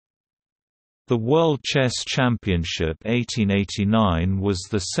The World Chess Championship 1889 was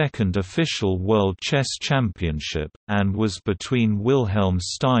the second official World Chess Championship, and was between Wilhelm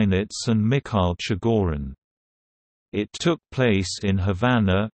Steinitz and Mikhail Chigorin. It took place in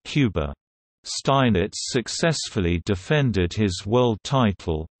Havana, Cuba. Steinitz successfully defended his world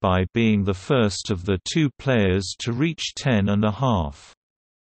title, by being the first of the two players to reach 10.5.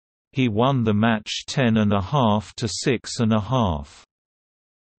 He won the match 10.5 to 6.5.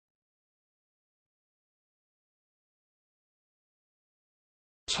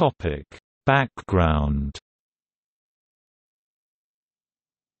 Background.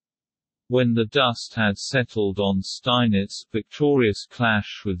 When the dust had settled on Steinitz's victorious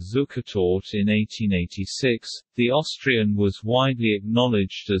clash with Zukertort in 1886, the Austrian was widely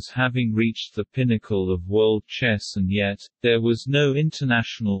acknowledged as having reached the pinnacle of world chess, and yet, there was no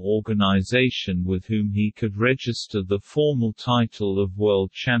international organization with whom he could register the formal title of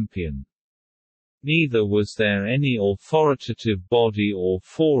world champion. Neither was there any authoritative body or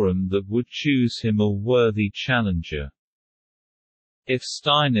forum that would choose him a worthy challenger. If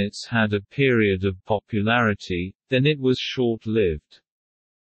Steinitz had a period of popularity, then it was short-lived.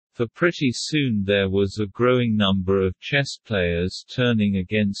 For pretty soon there was a growing number of chess players turning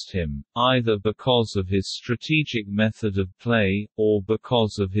against him, either because of his strategic method of play, or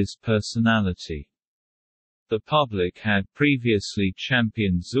because of his personality. The public had previously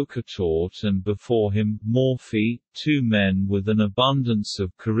championed Zukertort and before him, Morphy, two men with an abundance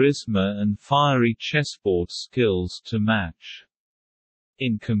of charisma and fiery chessboard skills to match.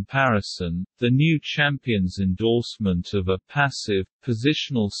 In comparison, the new champion's endorsement of a passive,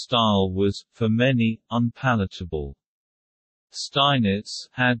 positional style was, for many, unpalatable. Steinitz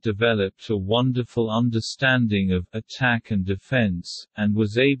had developed a wonderful understanding of attack and defense, and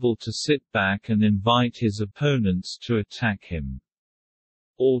was able to sit back and invite his opponents to attack him.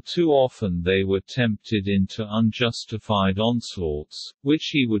 All too often they were tempted into unjustified onslaughts, which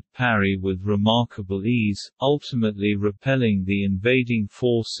he would parry with remarkable ease, ultimately repelling the invading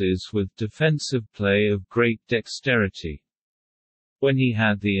forces with defensive play of great dexterity. When he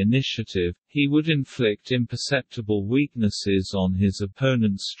had the initiative, he would inflict imperceptible weaknesses on his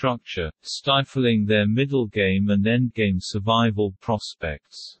opponent's structure, stifling their middle game and endgame survival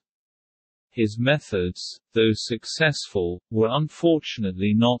prospects. His methods, though successful, were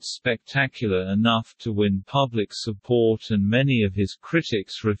unfortunately not spectacular enough to win public support, and many of his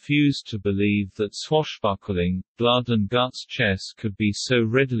critics refused to believe that swashbuckling, blood-and-guts chess could be so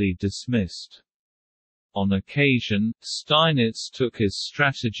readily dismissed. On occasion, Steinitz took his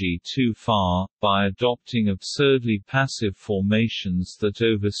strategy too far, by adopting absurdly passive formations that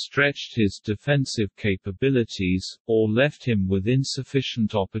overstretched his defensive capabilities, or left him with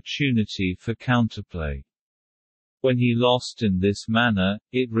insufficient opportunity for counterplay. When he lost in this manner,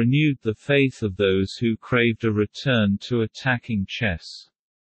 it renewed the faith of those who craved a return to attacking chess.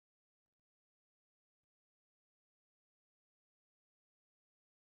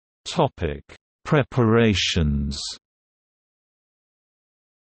 Preparations.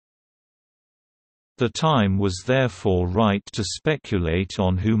 The time was therefore right to speculate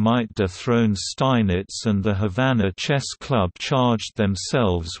on who might dethrone Steinitz, and the Havana Chess Club charged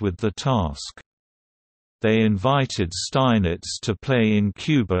themselves with the task. They invited Steinitz to play in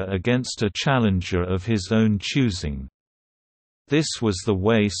Cuba against a challenger of his own choosing. This was the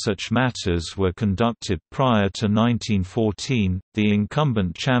way such matters were conducted prior to 1914, the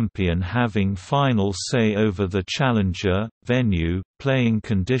incumbent champion having final say over the challenger, venue, playing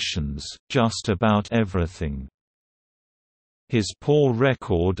conditions, just about everything. His poor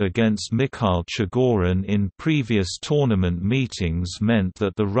record against Mikhail Chigorin in previous tournament meetings meant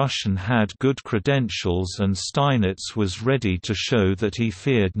that the Russian had good credentials, and Steinitz was ready to show that he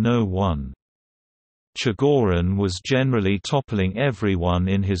feared no one. Chigorin was generally toppling everyone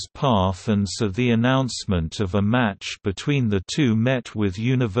in his path, and so the announcement of a match between the two met with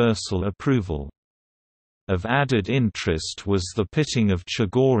universal approval. Of added interest was the pitting of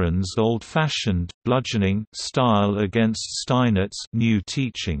Chigorin's old-fashioned, bludgeoning style against Steinitz's new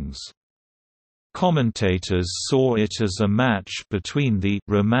teachings. Commentators saw it as a match between the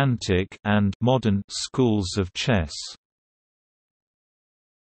 «romantic» and «modern» schools of chess.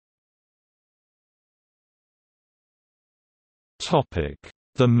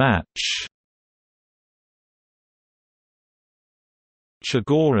 The match.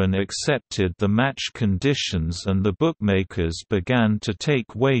 Chigorin accepted the match conditions, and the bookmakers began to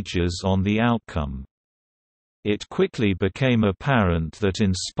take wagers on the outcome. It quickly became apparent that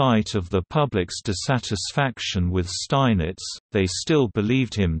in spite of the public's dissatisfaction with Steinitz, they still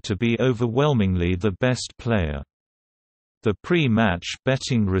believed him to be overwhelmingly the best player. The pre-match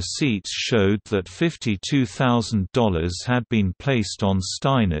betting receipts showed that $52,000 had been placed on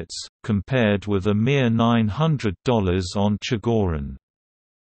Steinitz, compared with a mere $900 on Chigorin.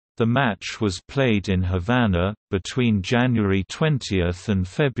 The match was played in Havana, between January 20 and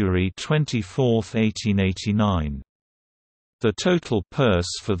February 24, 1889. The total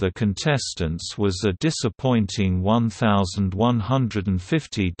purse for the contestants was a disappointing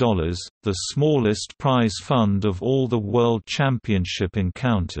 $1,150, the smallest prize fund of all the World Championship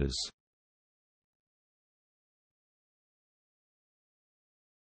encounters.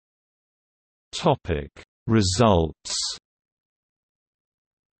 Results.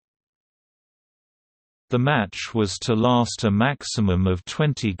 The match was to last a maximum of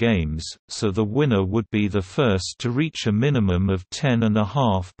 20 games, so the winner would be the first to reach a minimum of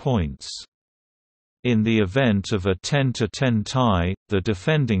 10.5 points. In the event of a 10-10 tie, the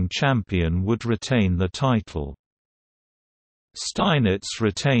defending champion would retain the title. Steinitz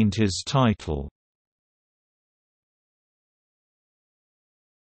retained his title.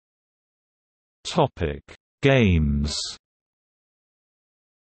 Games.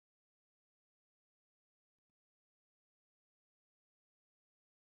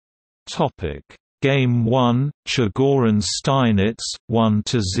 Game 1, Chigorin-Steinitz,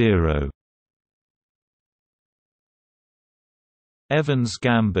 1-0. Evans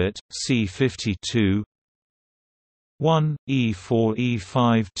Gambit, C52. 1, E4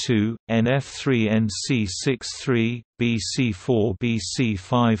 E5 NF3 NC63, BC4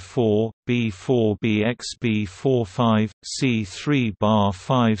 BC54, B4 BX B45, C3 bar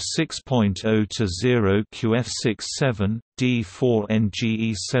 5 6.0 QF67, D4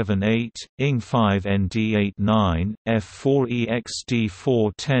 NGE78, ING5 ND89, F4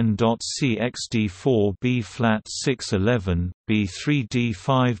 EXD4 10.CXD4 B flat 611, B3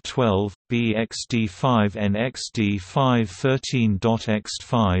 D512, BXD5 NXD5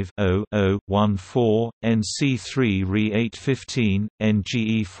 13.X5 0.014, NC3 RE815,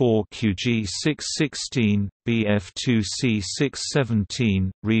 NGE4 QG616,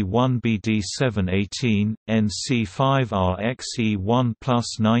 BF2C617, RE1BD718, NC5RXE1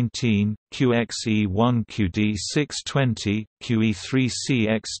 plus 19, QXE1QD620,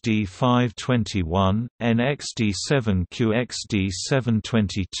 QE3CXD521,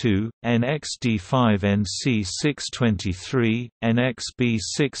 NXD7QXD722, NXD5NC623,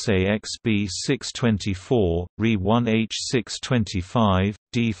 NXB6AXB624, RE1H625,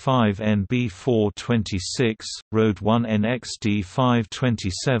 D5NB426, Road 1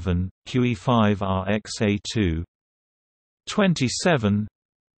 NXD527, QE5RXA2. 27.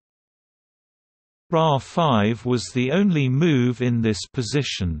 Ra5 was the only move in this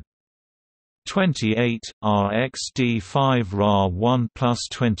position. 28, RxD5 Ra1 plus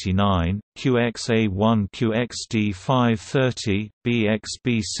 29, QXA1 QXD530,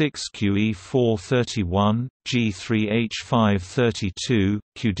 BXB6 QE431, G3H532,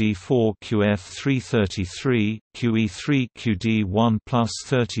 QD4 QF333, QE3 QD1 plus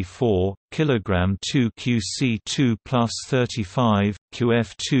 34, kilogram 2 QC2 plus 35,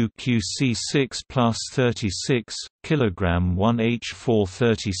 QF2 QC6 plus 36, kilogram 1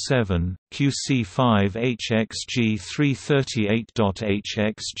 H437, QC5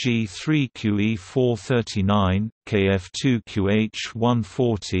 HXG338.HXG3 QE439, KF2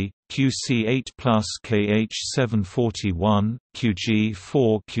 QH140, QC8 plus KH741,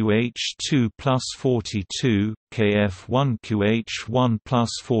 QG4 QH2 plus 42, KF1 QH1 plus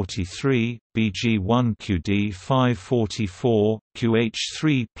 43, BG1 QD544,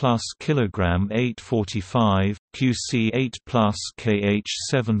 QH3 plus kilogram 845, QC8 plus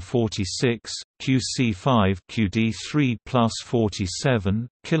KH746, QC5 QD3 plus 47,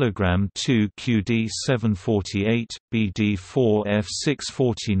 kilogram 2 QD748, BD4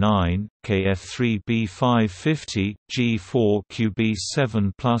 F649, KF3 B550, G4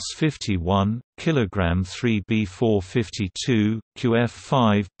 QB7 plus 51, kilogram 3 B452,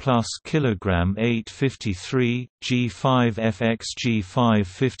 QF5 plus kilogram 853, G5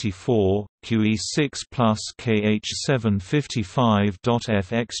 FXG554, QE6 plus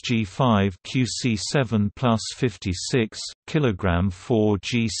KH755.FXG5 QC7 plus 56, kilogram 4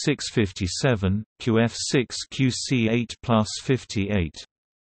 G657, QF6 QC8 plus 58.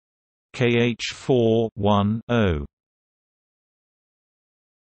 KH4 1 0.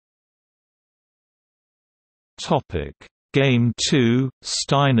 Topic: Game 2,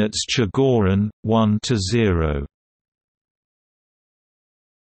 Steinitz-Chigorin, 1-0.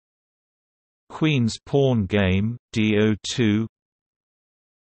 Queen's Pawn Game, DO2.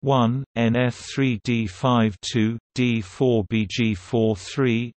 1, NF3 D52,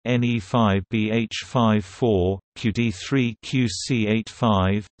 D4BG43, NE5BH54,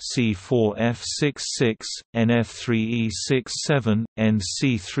 QD3QC85, C4F66, NF3E67,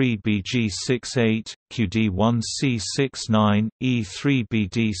 NC3BG68, QD1C69,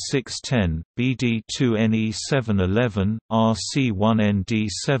 E3BD610, BD2NE711,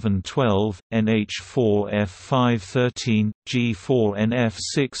 RC1ND712, NH4F513,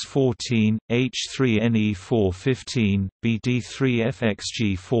 G4NF614, H3NE415,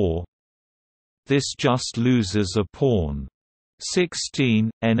 BD3FXG4. This just loses a pawn.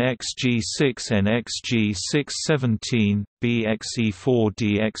 16, NXG6 NXG617,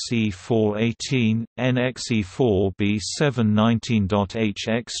 BXE4DXE418,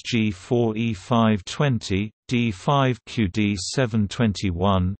 NXE4B719.HXG4E520,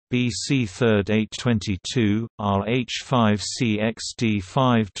 D5QD721, BC3 822,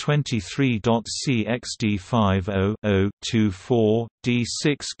 RH5CXD523.CXD50.024,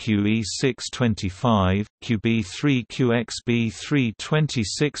 D6QE625,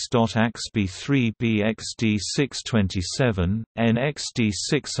 QB3QXB326.AXB3BXD627,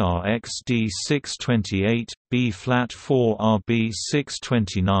 NXD6RXD628,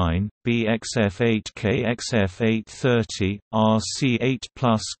 B-flat4RB629, BXF8KXF830, RC8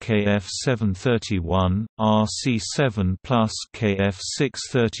 plus KF731, RC7 plus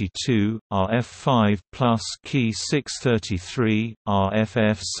KF632, RF5 plus Key633,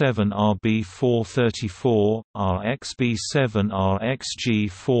 RFF7RB434, RXB7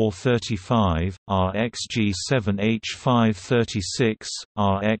 RXG435, RXG7H536,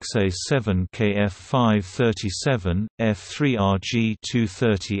 RXA7 KF537,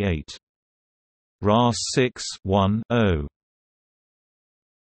 F3RG238. RA 6 1 0.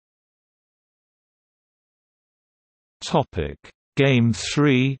 Topic: Game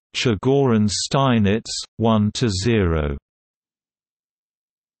 3, Chigorin-Steinitz 1-0.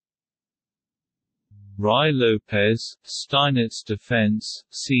 Rai Lopez, Steinitz defense,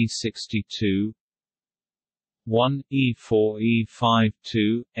 C62 1, E4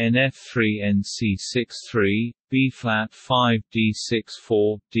 E52, NF3 NC63, B-flat 5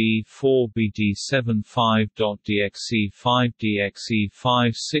 D64, D4 BD75.DXE5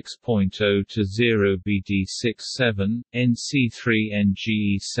 DXE5 6.0 to 0 BD67, NC3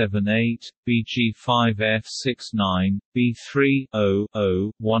 NGE78, BG5F69, B3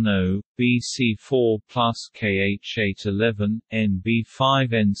 0010, BC4 plus KH811,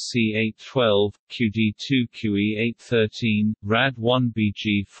 NB5 NC812, QD2QE813, RAD1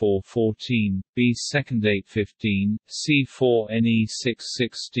 BG414, B2 815,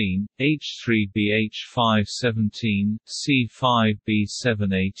 C4NE616, H3BH517,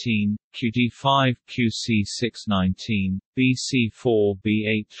 C5B718, QD5QC619,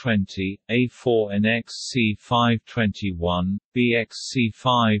 BC4B820, A4NXC521,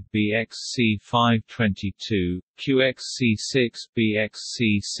 BXC5BXC522,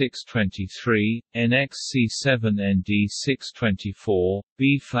 QXC6BXC623, NXC7ND624,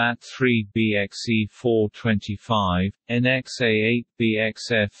 B-flat3BXE425,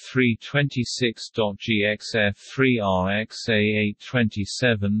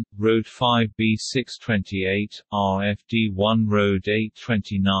 NXA8BXF326.GXF3RXA827, Road 5B628, RFD1 Road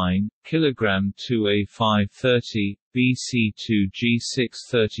 829, Kilogram 2A530,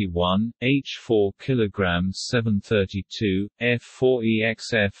 BC2G631, H4 kg 732,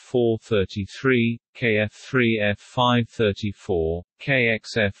 F4EXF433, KF3F534,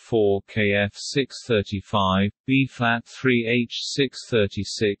 KXF4 KF635, B-flat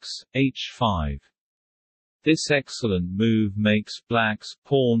 3H636, H5. This excellent move makes black's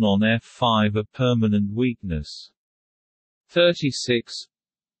pawn on F5 a permanent weakness. 36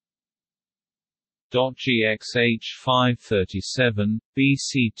 GXH537,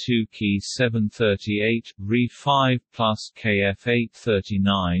 BC2 key 738, Re5 plus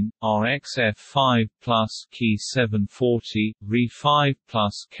KF839, RXF5 plus key 740, Re5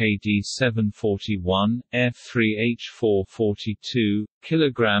 plus KD741, F3H442,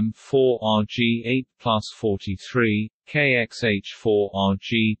 kilogram 4RG8 plus 43,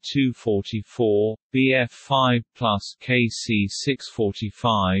 KXH4RG244, BF5 plus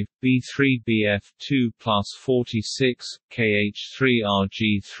KC645, B3BF2 plus 46,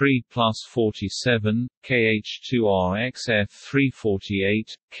 KH3RG3 plus 47,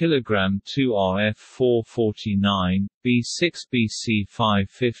 KH2RXF348, kilogram 2RF449,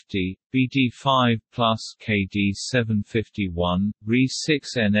 B6BC550, BD5 plus KD751,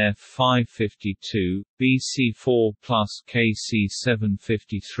 Re6NF552, BC4 plus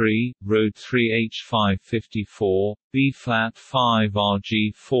KC753, Road 3H554, B flat 5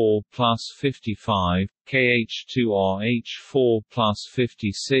 Rg4 plus 55, KH2RH4 plus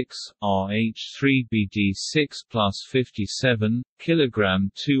 56, RH3BD6 plus 57,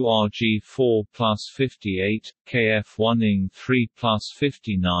 kilogram 2 Rg4 plus 58, KF1ing3 plus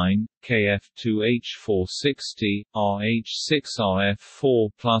 59, KF2H460, RH6RF4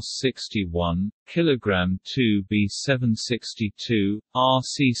 plus 61, kilogram 2 B762,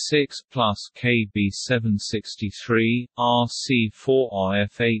 RC6 plus KB763,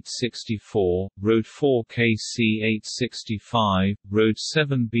 RC4RF864, Road 4 KC865, Road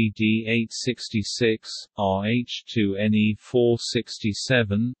 7 BD866,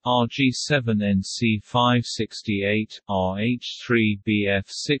 RH2NE467, RG7NC568,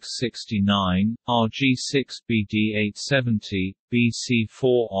 RH3BF669, RG6BD870,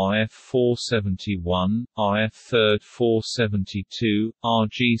 BC4RF471, RF3rd 472,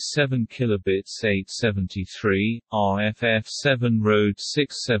 RG7 kilobits 873, RFF7 Road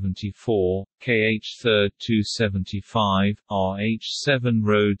 674, KH3rd 275, RH7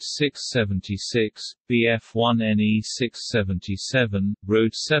 Road 676, BF1NE 677,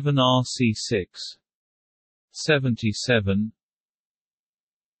 Road 7 RC6 77.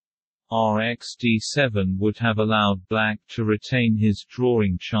 RxD7 would have allowed black to retain his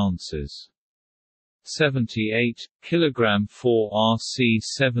drawing chances. 78, kilogram 4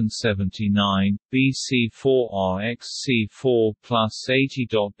 RC779, BC4RXC4 plus 80.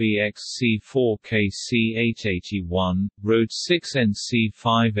 BXC4 KC881, Road 6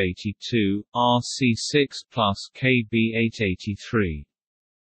 NC582, RC6 plus KB883.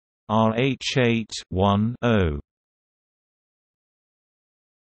 RH8 1-0.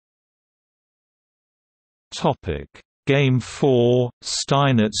 Topic: Game 4,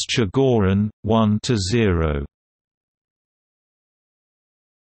 Steinitz-Chigorin, 1-0.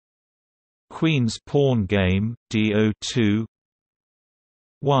 Queen's Pawn Game, DO2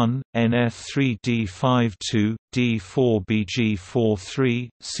 1, NF3D52, D4BG43,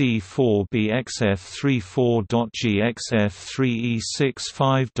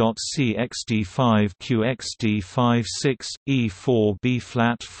 C4BXF34.GXF3E65.CXD5QXD56,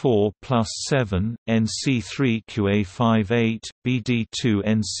 E4B-flat4 plus 7, NC3QA58,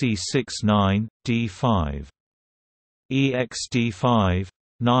 BD2NC69, D5. EXD5,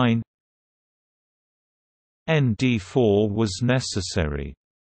 9. ND4 was necessary.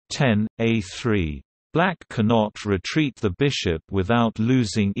 10, A3. Black cannot retreat the bishop without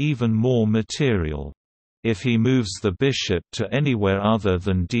losing even more material. If he moves the bishop to anywhere other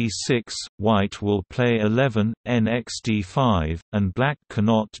than d6, white will play 11, nxd5, and black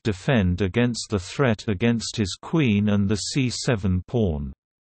cannot defend against the threat against his queen and the c7 pawn.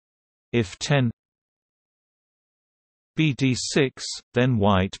 If 10 bd6, then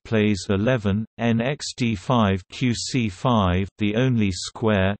white plays 11, nxd5 qc5, the only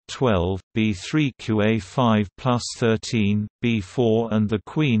square, 12, b3 qa5 plus 13, b4, and the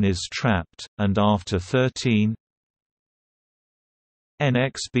queen is trapped, and after 13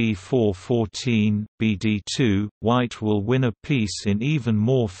 nxb4 14, bd2, white will win a piece in even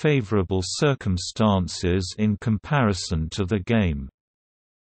more favorable circumstances in comparison to the game.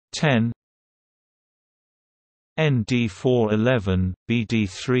 10 ND4 11,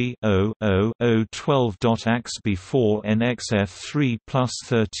 BD3 0 0 0 12.axb4 NXF3 plus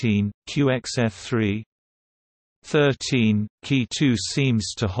 13, QXF3 13, Key 2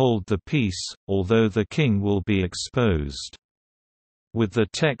 seems to hold the piece, although the king will be exposed. With the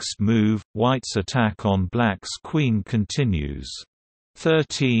text move, white's attack on black's queen continues.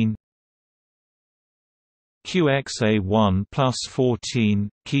 13 QXA1 plus 14,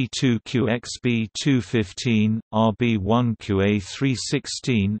 Key 2 QXB2 15, RB1 QA3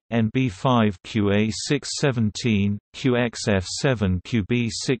 16, NB5 QA6 17, QXF7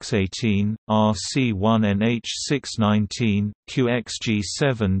 QB6 18, RC1 NH6 19,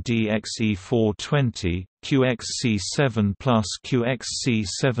 QXG7 DXE4 20, QXC7 plus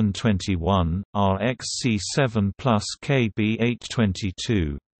QXC7 21, RXC7 plus KB8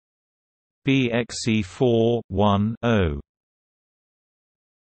 22. BXE4 1-0.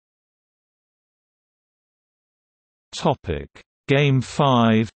 Topic: Game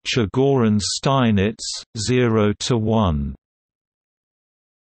 5, Chigorin-Steinitz 0-1.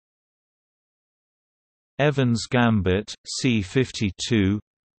 Evans Gambit, C52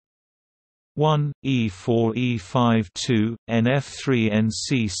 1, E4 E5 2, NF3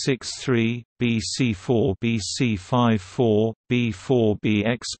 NC63, BC4 BC54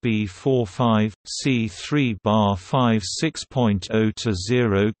 B4BX B45 C3 bar 5 6.0 to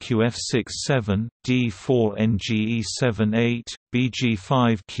 0 QF67 D4 NGE78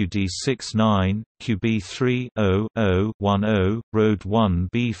 BG5 QD69 QB3 0 Road 1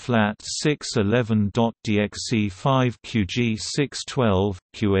 B flat 611.DXC5 QG612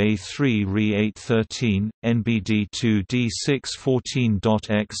 QA3 Re813 NBD2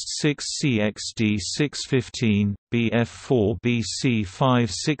 D614.X6 CXD615 BF4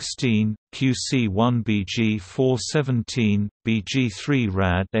 BC516 QC1 BG417 BG3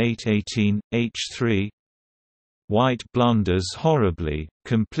 Rad818 H3. White blunders horribly,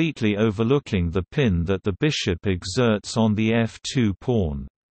 completely overlooking the pin that the bishop exerts on the f2 pawn.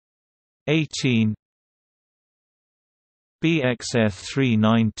 18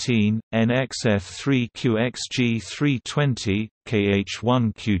 BXF319, NXF3 QXG320,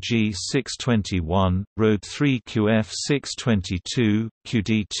 KH1 QG621, Road 3 QF622,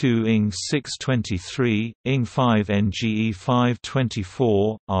 QD2 ING623, ING5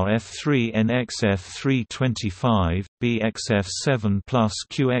 NGE524, RF3 NXF325, BXF7 plus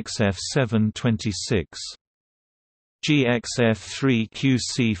QXF726. GXF3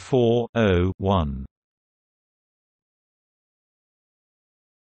 QC4 1.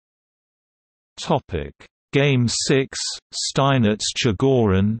 Topic: Game 6,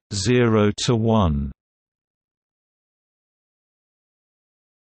 Steinitz-Chigorin, 0-1.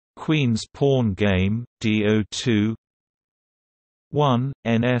 Queen's pawn game, D02 1,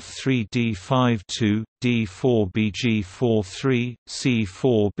 NF3 D52, D4 BG43,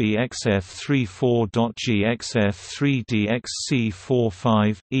 C4 BXF34.GXF3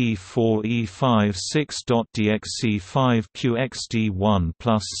 DXC45, E4 E56.DXC5 QXD1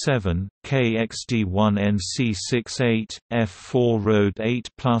 plus 7, KXD1 NC68, F4 Road 8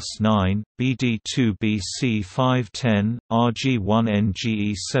 plus 9, BD2 BC510, RG1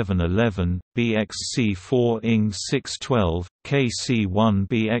 NGE711, BXC4 ING612, KC1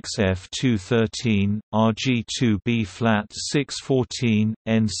 BXF213, RG2 B flat 614,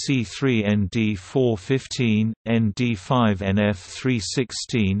 NC3 ND415, ND5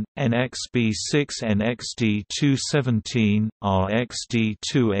 NF316, NXB6 NXD217,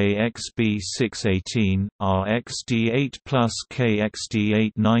 RXD2AXB618, RXD8 plus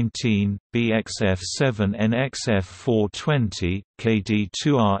KXD819, BXF7 NXF420,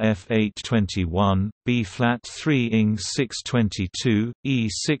 KD2RF821, B flat 3 ING622,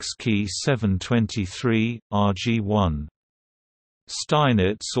 E6 Key 723, RG1.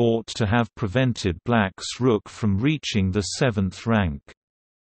 Steinitz ought to have prevented black's rook from reaching the 7th rank.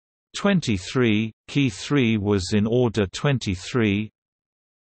 23, Key 3 was in order 23.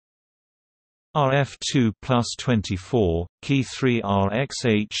 RF2 plus 24, Key 3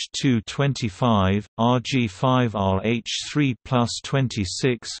 RXH2 25, RG5 RH3 plus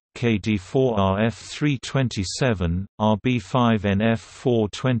 26, KD4 RF3 27, RB5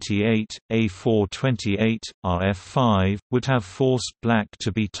 NF4 28, A4 28, RF5, would have forced black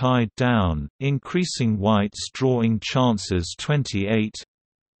to be tied down, increasing white's drawing chances 28.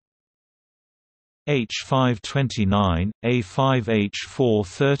 H5 29, A5 H4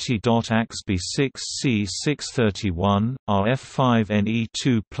 30.AXB6 C631, RF5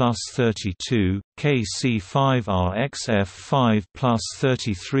 NE2 plus 32, KC5 RXF5 plus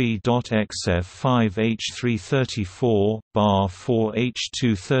 33.XF5 H3 34, bar 4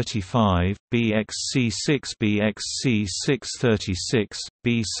 H2 35, BXC6 BXC6 36,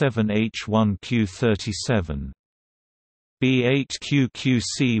 B7 H1 Q37. B8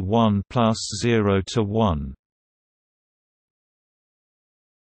 QQC1 plus 0-1.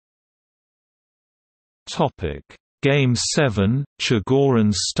 Topic: Game 7,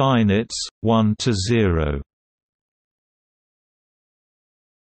 Chigorin-Steinitz, 1-0.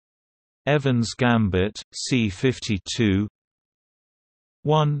 Evans Gambit, C52.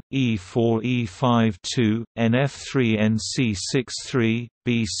 1, E4 E52, NF3 NC63,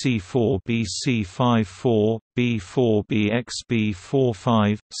 BC4 BC54, B4 BX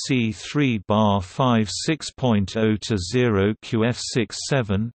B45, C3 bar 5 6.0 to 0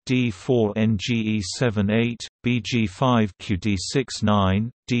 QF67, D4 NGE78, BG5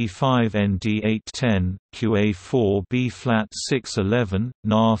 QD69, D5 ND810, QA4 B flat 611,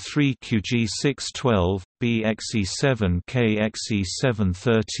 NAR3 QG612, BXE7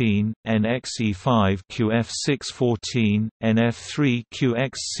 KXE713, NXE5 QF614, NF3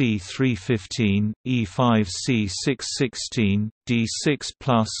 QXC315, E5 C616, D6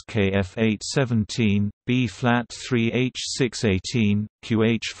 plus KF817, B flat 3H618,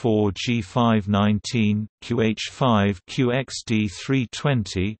 QH4G519, QH5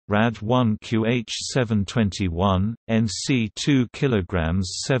 QXD320, Rad1 QH721, NC2 kg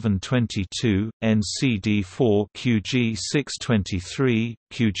 722, NCD4 QG623,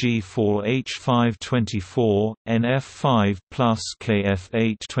 QG4H524, NF5 plus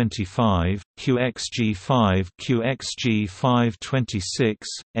KF825, QXG5 QXG526,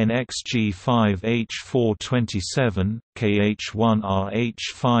 NXG5H427,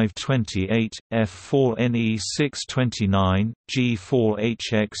 KH1RH528, F4NE629,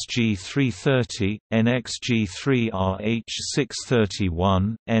 G4HXG330,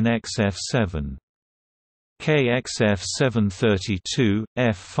 NXG3RH631, NXF7. KXF732,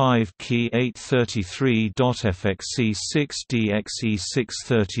 F5 Key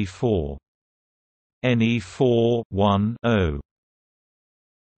 833.FXC6DXE634. NE4 1 0.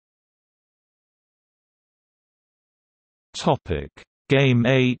 Topic: Game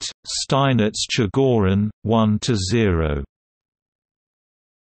 8, Steinitz-Chigorin, 1-0.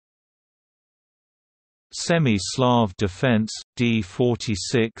 Semi-Slav defense,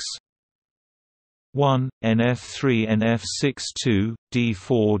 D46. 1, NF3 NF62,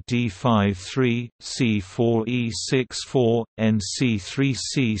 D4 D53, C4 E64, NC3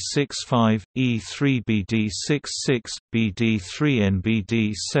 C65, E3 BD66, BD3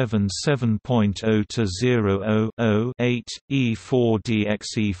 NBD7 7.0 to 000 8, E4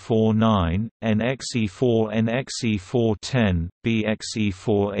 DXE49, NXE4 NXE410,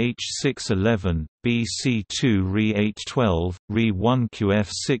 BXE4 H611, BC2 RE812, RE1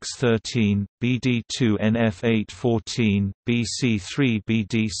 QF613, BD2 NF814, BC3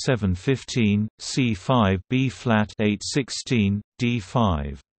 BD715, C5 B flat 816,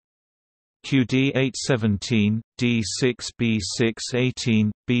 D5 QD817, D6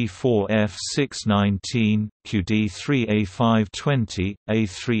 B618, B4 F619, QD3 A520,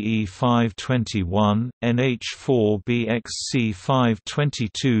 A3 E521, NH4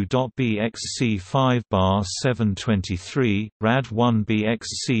 BXC522.BXC5 bar 723, Rad1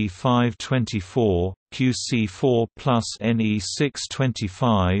 BXC524, QC4 plus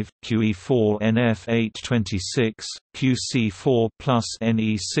NE625, QE4 NF826, QC4 plus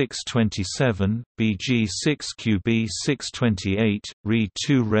NE627, BG6 QB628,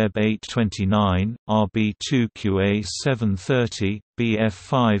 RE2 Reb 829, RB2 QA730,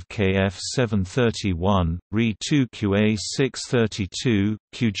 BF5 KF731, RE2 QA632,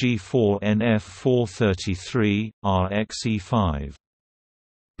 QG4 NF433, RXE5.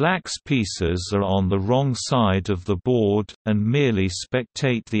 Black's pieces are on the wrong side of the board, and merely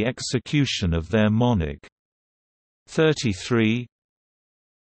spectate the execution of their monarch. 33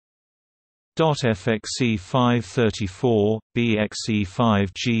 FXE534,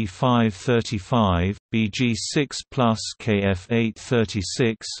 BXE5G535, BG6 plus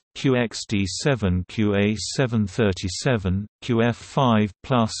KF836, QXD7 QA737, QF5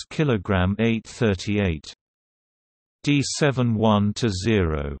 plus kg 838. D7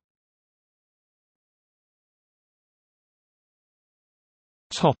 1-0.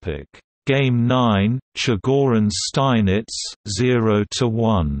 Topic: Game 9, Chigorin-Steinitz,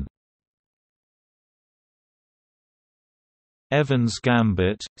 0-1. Evans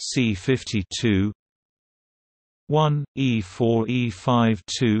Gambit, C52. 1, E4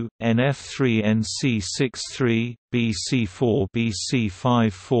 E52, NF3 NC63, BC4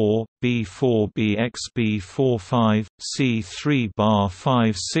 BC54, B4 BXB45, C3 bar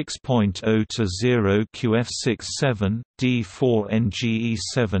 5 6.0 to 0 QF67, D4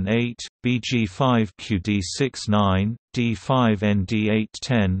 NGE78, BG5 QD69, D5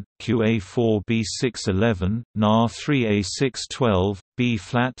 ND810, QA4 B611, NAR3 A612, B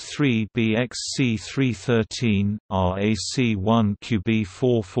flat 3 BXC313, RAC1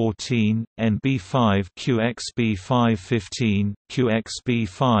 QB414, NB5 QXB515,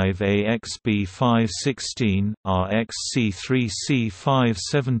 QXB5AXB516,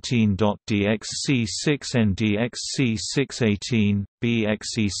 RXC3C517.DXC6 NDXC618,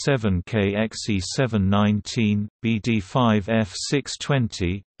 BXE7KXE719,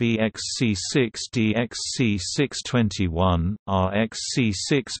 BD5F620, BXC6DXC621,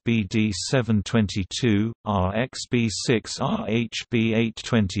 RXC6BD722,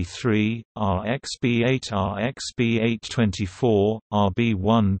 RXB6RHB823, RXB8RXB824,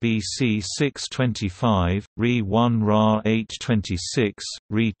 RB1BC625, RE1 RA826,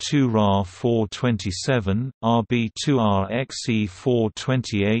 RE2 RA427,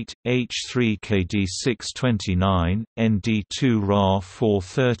 RB2RXE428, H3KD629, ND2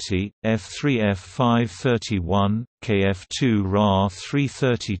 RA430, F3 F531, KF2 Ra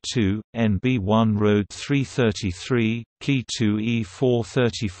 332, NB1 Road 333, Key 2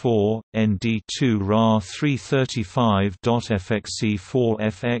 E434, ND2 Ra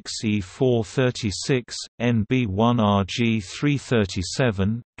 335.FXE4 FXE436, NB1 RG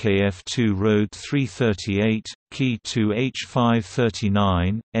 337, KF2 Road 338, Key 2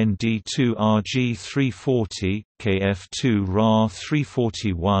 H539, ND2 RG 340, KF2 Ra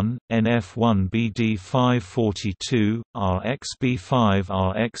 341, NF1 BD 542, RXB5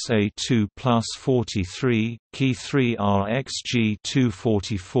 RXA2 plus 43, Key 3 RXG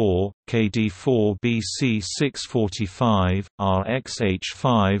 244, KD4 BC 645,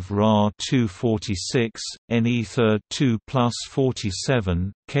 RXH5 Ra 246, NE 3rd 2 plus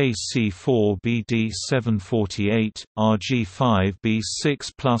 47, KC4 BD 748, RG5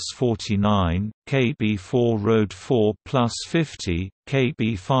 B6 plus 49, KB4 Road 4 plus 50,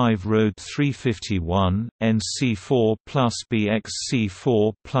 KB5 Road 351, NC4 plus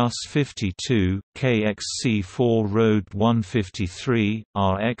BXC4 plus 52, KXC4 Road 153,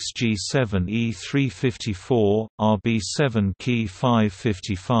 RXG7 E354, RB7 Key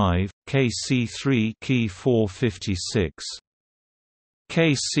 555, KC3 Key 456.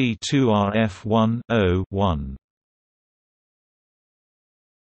 KC2RF1 01.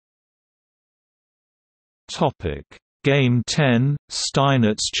 Topic: Game 10,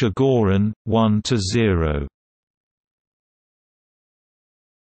 Steinitz-Chigorin 1-0.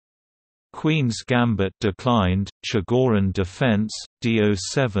 Queen's Gambit declined. Chigorin defense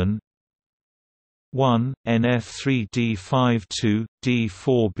D07 1, NF3 D52,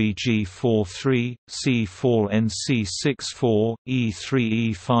 D4 BG43, C4 NC64,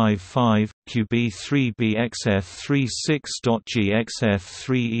 E3 E55, QB3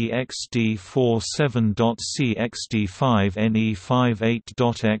 BXF36.GXF3 EXD47.CXD5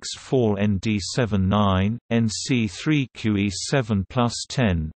 NE58.X4 ND79, NC3 QE7 plus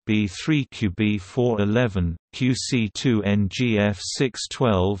 10, B3 QB411, QC2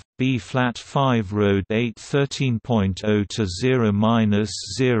 NGF612, B flat 5 Road 8 13.0 to 0-0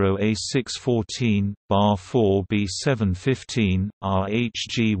 A614, bar 4 B715,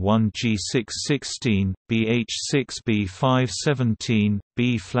 RHG1 G616, BH6 B517,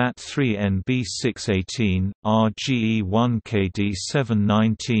 B flat 3 and B618, RGE1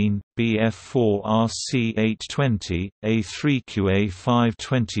 KD719, BF4 RC820, A3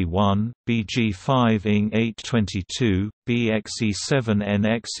 QA521, BG5 ING 822, BXE7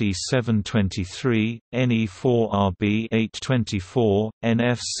 NXE723, NE4 RB824,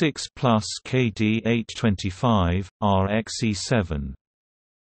 NF6 plus KD825, RXE7.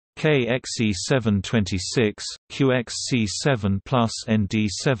 KXE726, QXC7 plus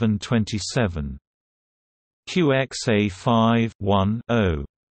ND727. QXA5 1-0.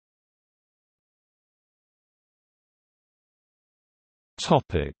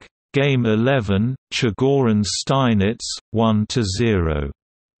 Topic: Game 11, Chigorin-Steinitz 1-0.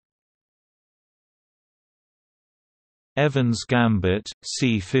 Evans Gambit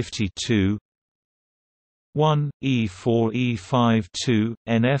C52 1, E4 E52,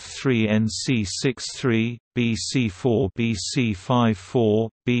 NF3 NC63, BC4 BC54,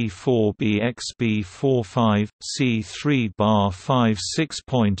 B4 BXB45, C3 bar 5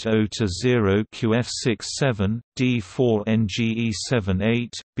 6.0 to 0 QF67, D4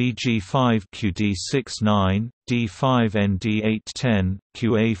 NGE78, BG5 QD69, D5 ND810,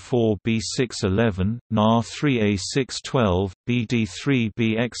 QA4 B611, NAR3 A612, BD3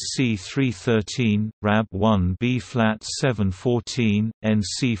 BXC313, RAB1 B flat 714,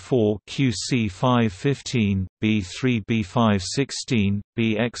 NC4 QC515, B3 B516,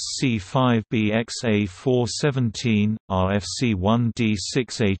 BXC5 BXA417, RFC1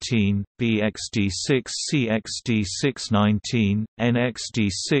 D618, BXD6 CXD619,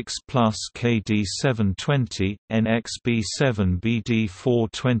 NXD6 plus KD720, NXB7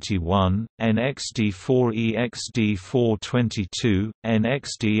 BD421, NXD4 EXD422,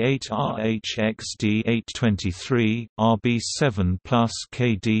 NXD8 RHXD823, RB7 plus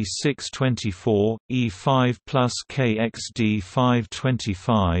KD624, E5 plus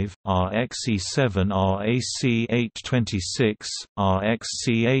KXD525, RXE7 RAC826,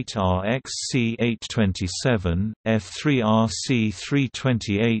 RXC8 RXC827, F3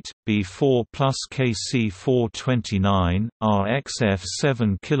 RC328, B4 plus KC429,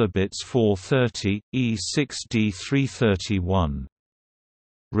 RXF7 kilobits 430, E6D331.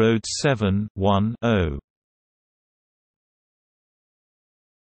 Road 7 1-0.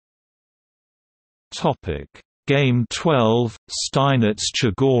 Topic: Game 12,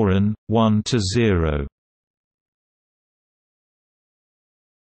 Steinitz-Chigorin 1-0.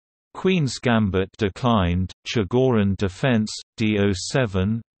 Queen's Gambit declined. Chigorin Defense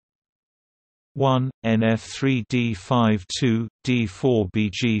D07 1 NF3D52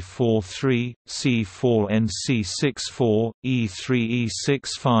 D4BG43 C4NC64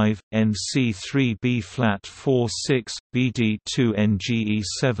 E3E65 NC3B flat 46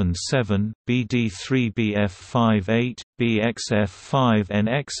 BD2NGE77 BD3BF58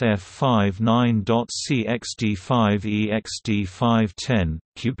 BXF5NXF59.CXD5EXD510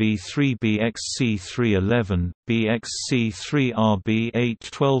 QB3BXC311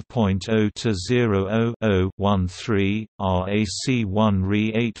 BXC3RB812.0-00-13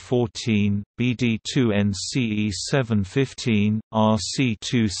 RAC1RE814 BD2NCE715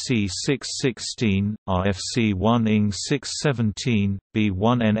 RC2C616 RFC1ING617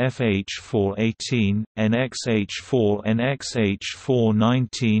 B1NFH418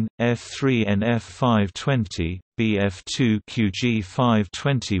 NXH4NXH419 F3NF520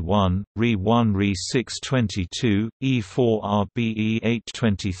 BF2QG521, RE1 RE622,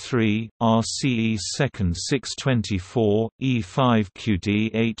 E4RBE823, RCE 2nd 624,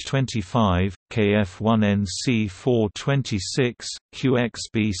 E5QD825, KF1NC426,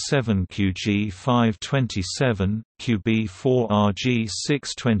 QXB7QG527,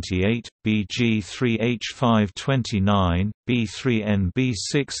 QB4RG628, BG3H529,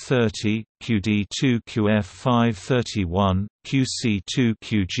 B3NB630, QD2QF531,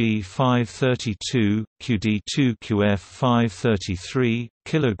 QC2QG532, QD2QF533,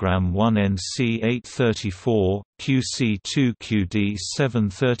 kilogram 1NC834,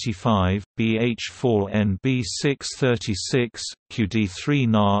 QC2QD735, BH4NB636,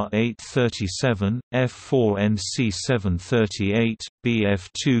 QD3NAR837, F4NC738,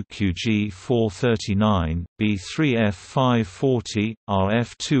 BF2QG439, B3F540,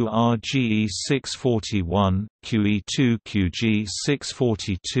 RF2RGE641,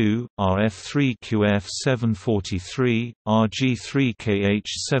 QE2QG642, RF3QF743,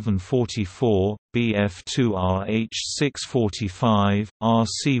 RG3KH744, BF2RH645,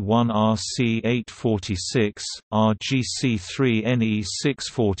 RC1RC846,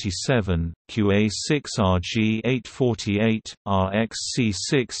 RGC3NE647, QA6RG848,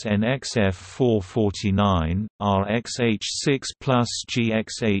 RXC6NXF449, RXH6 plus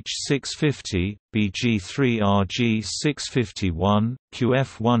GXH650, BG3RG651,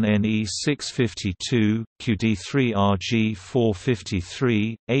 QF1NE652,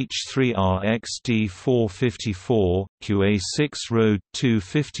 QD3RG453, H3RXD454, QA6 Road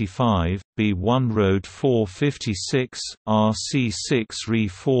 255, B1 Road 456, RC6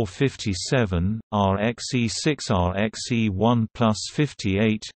 Re457, RXE6 RXE1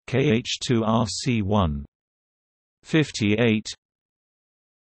 58, KH2RC1 58.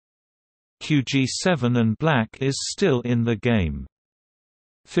 QG7 and black is still in the game.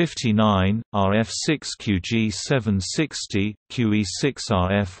 59, RF6 QG760, QE6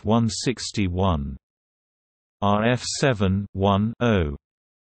 RF161. RF7 1-0.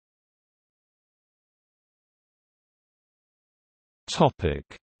 Topic: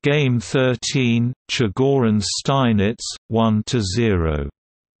 Game 13, Chigorin-Steinitz 1-0.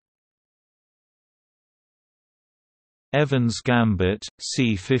 Evans Gambit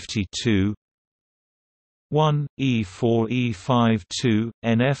C52 1 E4 E52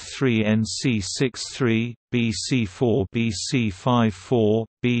 NF3 NC63 BC4 BC54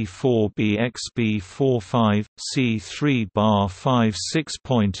 B4 BXB45 C3 bar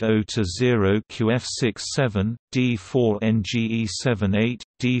 56.0 QF67 D4 NGE78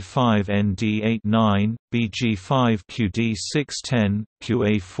 D5 ND89 BG5 QD610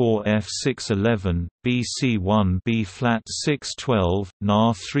 QA4 F611 BC1 B flat 612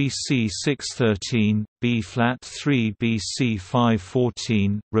 NAR 3 C613 B flat 3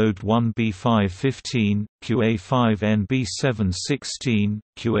 BC514 Road 1 B515 QA5 NB716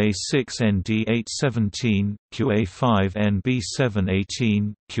 QA6 ND817 QA5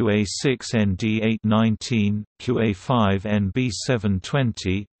 NB718 QA6 ND819 QA5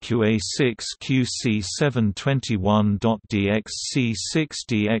 NB720 QA6 QC721.DXC6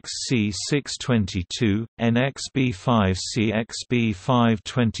 DXC622 NXB5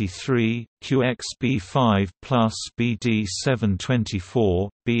 CXB523 QXB5 plus BD724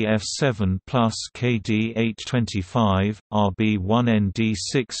 BF7 plus KD825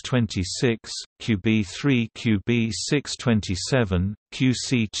 RB1ND626 QB3 QB627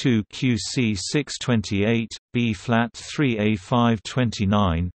 QC2 QC628, B-flat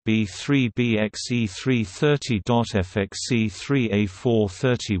 3A529, B3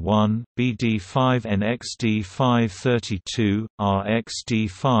 BXE330.FXE3A431, BD5NXD532,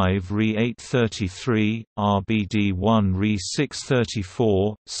 RXD5 Re833, RBD1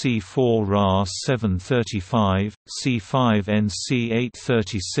 Re634, C4 RA735,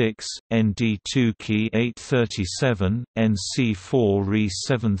 C5NC836, ND2 Key 837, NC4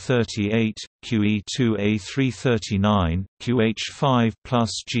 Re738, QE2A339, QH5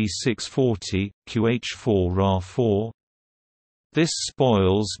 plus G640, QH4 Ra4. This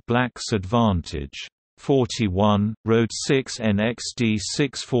spoils black's advantage. 41, Road 6 NXD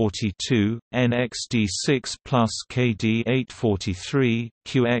 642, NXD 6 plus KD 843,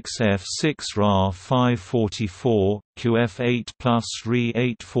 QXF 6 Ra 544, QF8 plus Re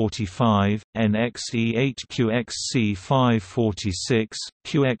 845, NXE 8 QXC 546,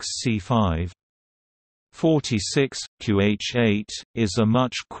 QXC 5 46, QH8, is a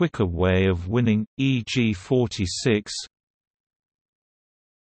much quicker way of winning, e.g. 46,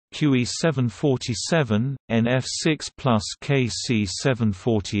 QE747, NF6 plus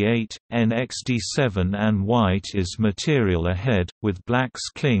KC748, NXD7 and white is material ahead, with black's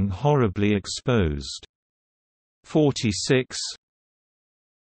king horribly exposed. 46,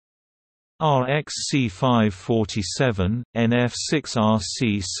 RXC547,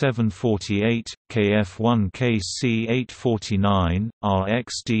 NF6RC748, KF1 KC849,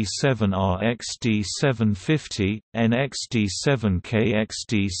 RXD7 RXD750, NXD7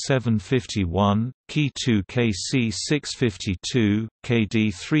 KXD751, Key2 KC652,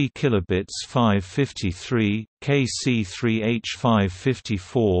 KD3 kilobits 553,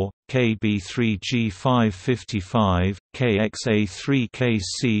 KC3H554, KB3G555,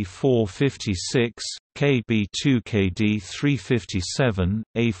 KXA3KC456, KB2KD357,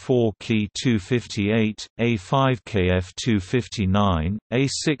 A4Key258, A5KF259,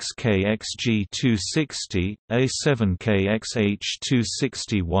 A6KXG260,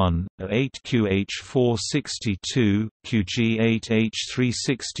 A7KXH261, A8QH462,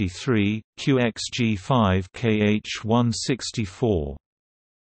 QG8H363, QXG5KH164.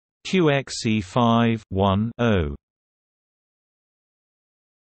 QXE5 1-0.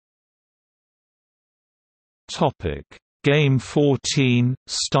 Topic: Game 14,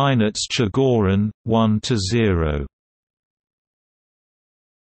 Steinitz-Chigorin, 1-0.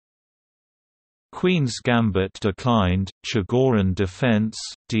 Queen's Gambit declined, Chigorin defense,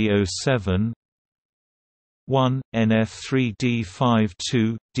 D07. 1, NF3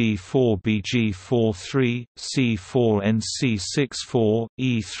 D52, D4 BG43, C4 NC64,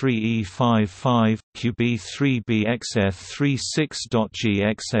 E3 E55, QB3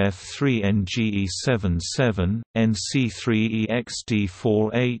 BXF36.GXF3 NGE77, NC3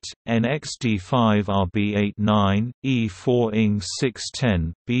 EXD48, NXD5 RB89, E4 ING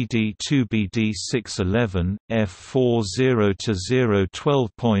 610, BD2 BD611, F4 0-0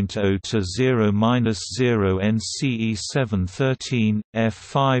 12.0-0-0 NCE713,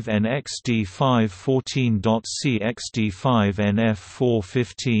 F5 NXD514.CXD5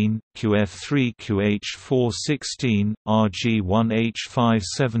 NF415, QF3 QH416,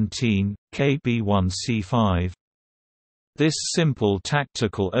 RG1H517, KB1C5. This simple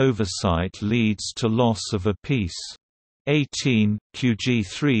tactical oversight leads to loss of a piece. 18,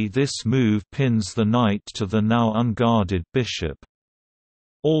 QG3. This move pins the knight to the now unguarded bishop.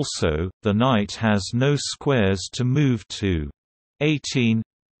 Also, the knight has no squares to move to. 18,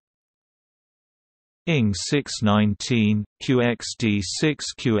 ING 619, QXD6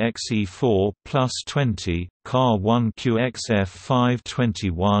 QXE4 plus 20, CAR1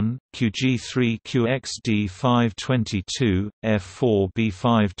 QXF521, QG3 QXD522, F4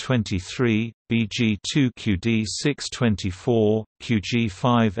 B523, BG2 QD624,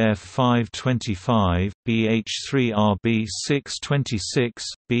 QG5F525, BH3RB626,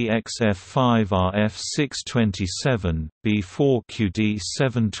 BXF5RF627, B4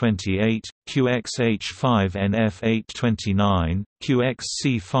 QD728, QXH5NF829,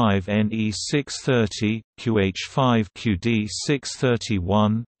 QXC5NE630,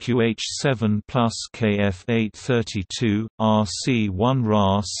 QH5QD631, QH7 plus KF832,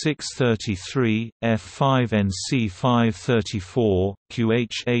 RC1RA633, F5NC534,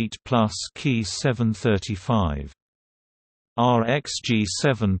 QH8 plus Key735.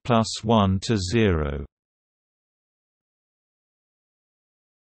 RxG7 plus 1-0.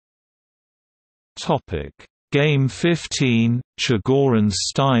 Game 15,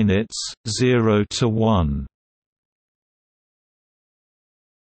 Chigorin-Steinitz, 0-1.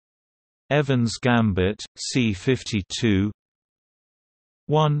 Evans Gambit, C52.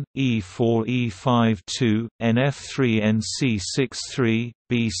 1 E4 E5 NF3 NC63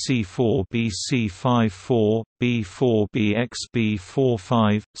 BC4 BC54 B4 BX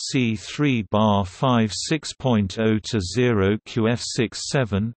B45 C3 bar 5 6.0 to 0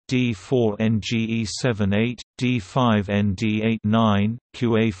 QF67 D4 NGE78 D5 ND89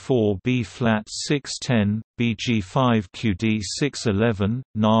 QA4 B flat 610 BG5 QD611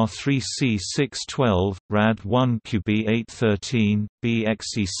 NAR3 C612 RAD1 QB813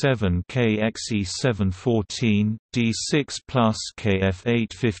 BXE7 KXE714 D6 plus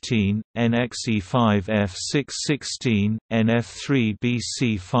KF815 NXE5 F616 NF3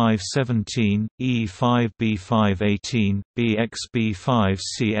 BC517 E5 B518 BXB5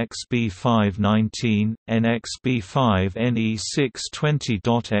 CXB519 NXB5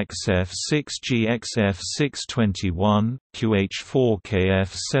 NE620.XF6 GXF621 QH4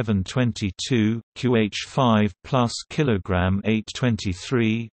 KF722 QH5 plus kilogram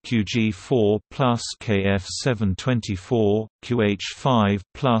 823 QG4 plus KF724 QH5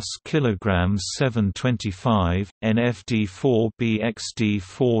 plus kilograms 725 NFD4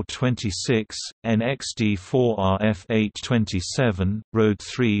 BXD426 NXD4 RF827 Road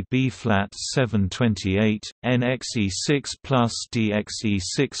 3 B flat 728 NXE6 plus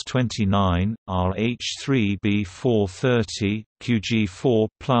DXE629 RH3 B430 QG4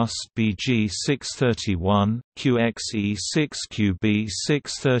 plus BG631 QXE6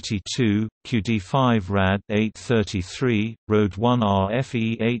 QB632 QD5 RAD 833 Road 1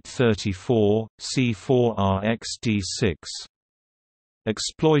 RFE 834 C4 RXD6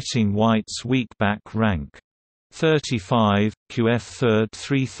 Exploiting White's weak back rank 35 QF 3rd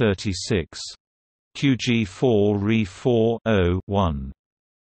 336 QG4 Re 4 1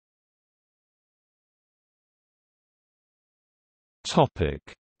 Topic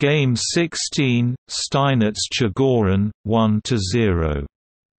Game 16 Steinitz-Chigorin 1-0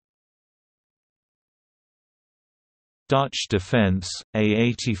 Dutch defense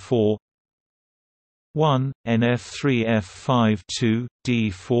A84 1 NF3 F52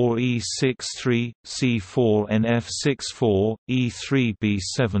 D4 E63 C4 NF64 E3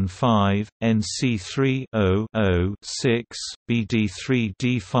 B75 NC3 006 BD3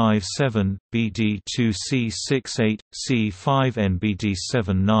 D57 BD2 C68 C5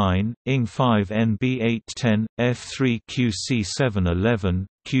 NBD79 ING5 NB810 F3 QC711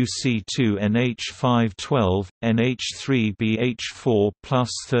 QC2 NH512 NH3 BH4 plus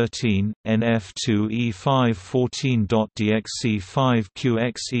 13 NF2 E514.DXE5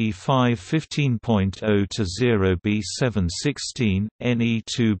 QXE5 15.0 to 0 B716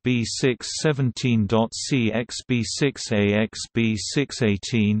 NE2 B617.CXB6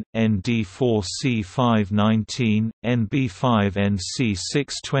 AXB618 ND4 C519 NB5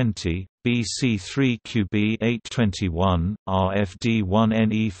 NC620 BC3 QB821, RFD1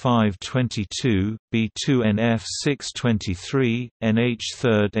 NE522, B2 NF623,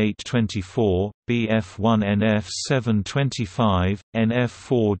 NH3 824, BF1 NF725,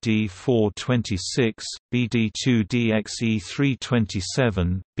 NF4 D426, BD2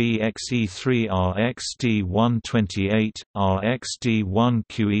 DXE327, BXE3 RXD128, RXD1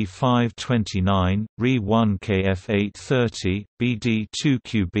 QE529, RE1 KF830, BD2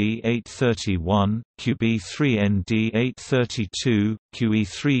 QB831, QB3ND832,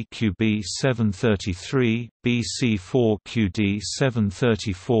 QE3 QB733, BC4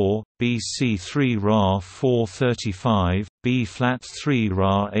 QD734, BC3 RA 435, B flat 3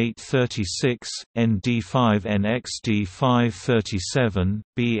 RA 836, ND5 NXD 537,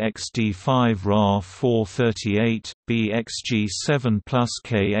 BXD5 RA 438, BXG7 plus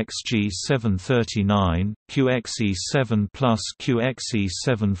KXG739, QXE7 plus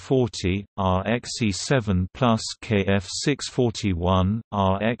QXE740, RXE7 plus KF641,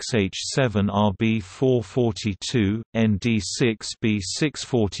 RXH7 RB442, ND6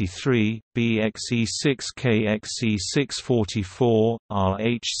 B643, BXE6 KXE644,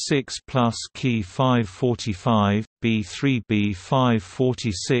 RH6 plus Key545, B3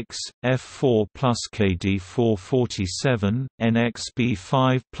 B546, F4 plus KD447,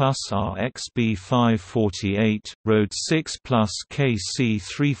 NXB5 plus RXB548, Road 6 plus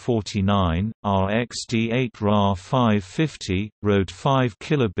KC349, RXD8 RA 550, Road 5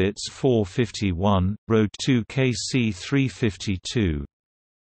 kilobits 451, Road 2 KC352.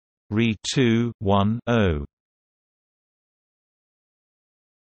 Re 2 1 0.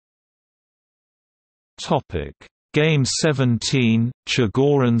 Topic Game 17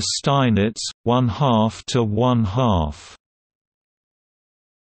 Chigorin-Steinitz 1/2 to 1/2.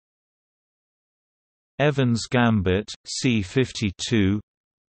 Evans Gambit C52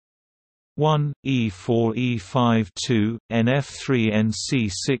 1, E4E52,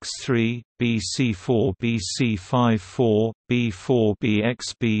 NF3NC63, BC4 BC54, B4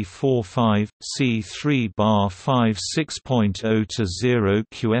 BXB45, C3 bar 5 6.0 to 0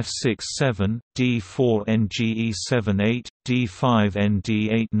 QF67, D4 NGE78, D5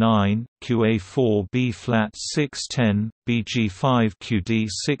 ND89, QA4 B flat 610, BG5 QD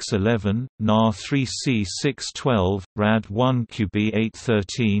 611, NAR 3C 612, RAD 1 QB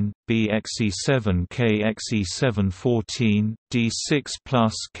 813, BXE7 KXE 714, D6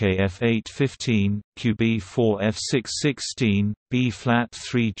 plus KF 815, QB4 F6 16, B flat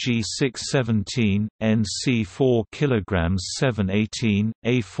 3 G6 17, NC4 kilograms 718,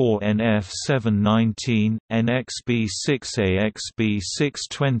 A4 NF 719, NXB 6 AXB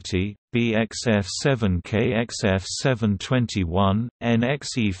 620, BXF7 KXF721,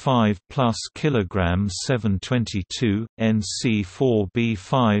 NXE5 plus kilograms 722, NC4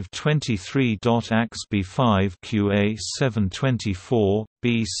 B5 23.AXB5 QA 724,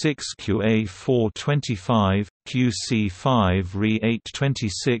 B6 QA 425, QC5 Re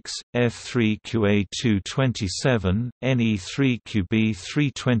 826, F3 QA 227, NE3 QB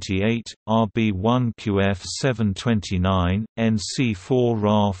 328, RB1 QF 729, NC4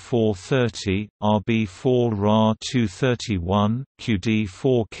 RA 430, RB4 RA 231,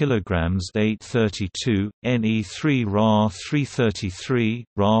 QD4 kilograms 832, NE3 RA 333,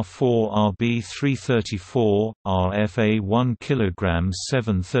 RA4 RB 334, RFA 1 kilograms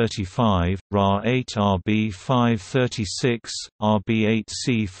 735, RA8 RB 536,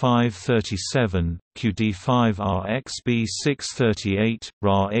 RB8C 537, QD5 RXB 638,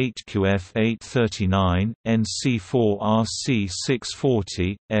 RA8 QF 839, NC4 RC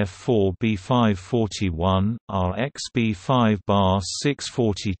 640, F4 B541, RXB 5 bar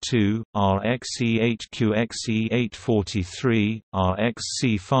 642, RXE8 QXE 843,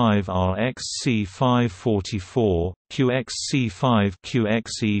 RXC5 RXC 544, QXC5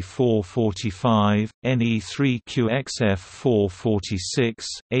 QXE 445, NE3 QXF 446,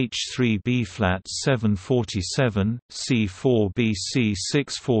 H3B flat 747, C4 BC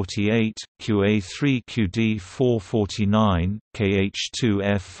 648, QA3 QD 449, KH2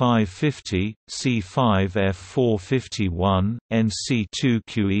 F 550, C5 F 451, NC2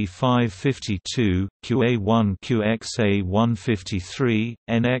 QE 552, QA1 QXA 153,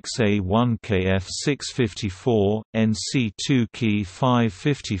 NXA1 KF 654, NC2 Key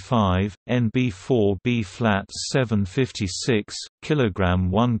 555, NB4 B flat 756, kilogram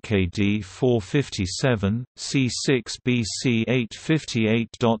 1 KD 457, C6 BC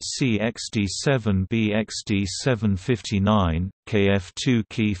 858.CXD7 BXD 759, KF2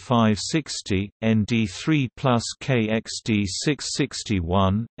 Key 560, ND3 plus KXD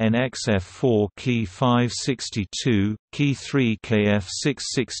 661, NXF4 Key 562, Key 3 KF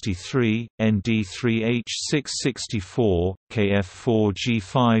 663, ND3H 664, KF4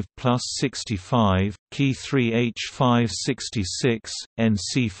 G5 plus 65, Key 3H 566,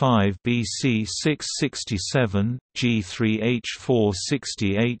 NC5 BC 667, G3H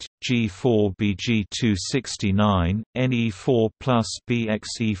 468, G4 BG 269, NE4 plus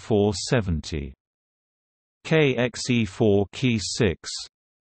BXE 470. KXE4 Key 6